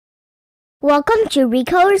Welcome to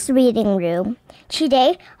Riko's Reading Room.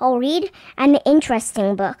 Today, I'll read an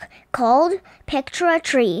interesting book called Picture a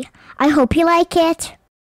Tree. I hope you like it.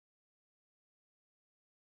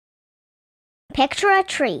 Picture a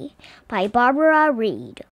Tree by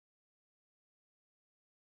Reid.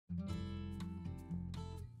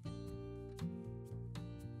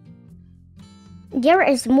 There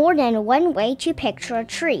is more than one way to picture a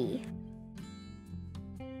tree.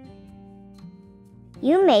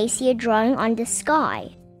 You may see a drawing on the sky,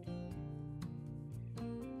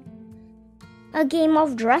 a game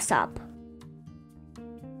of dress-up,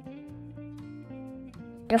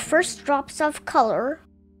 the first drops of color,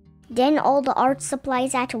 then all the art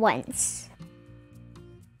supplies at once,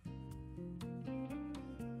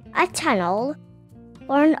 a tunnel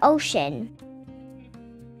or an ocean.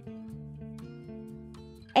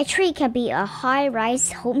 A tree can be a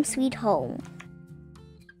high-rise home sweet home,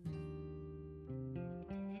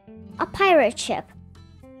 a pirate ship,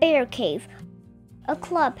 bear cave, a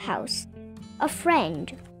clubhouse, a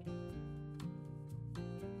friend.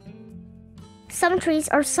 Some trees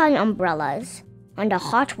are sun umbrellas on the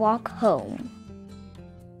hot walk home.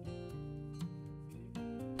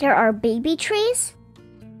 There are baby trees,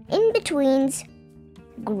 in-betweens,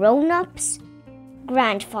 grown-ups,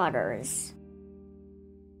 grandfathers.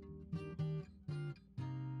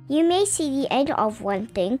 You may see the end of one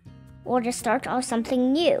thing or the start of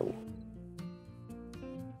something new.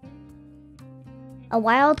 A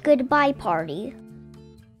wild goodbye party,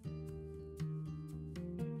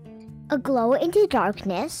 a glow in the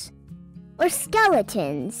darkness, or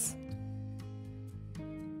skeletons.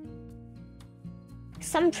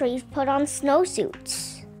 Some trees put on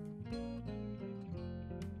snowsuits.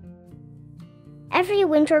 Every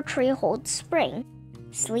winter tree holds spring,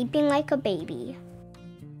 sleeping like a baby.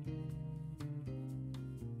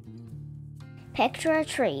 Picture a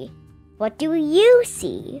tree. What do you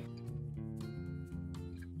see?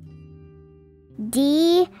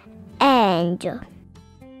 The end.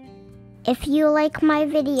 If you like my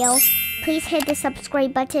video, please hit the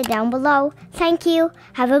subscribe button down below. Thank you.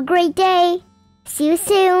 Have a great day. See you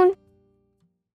soon.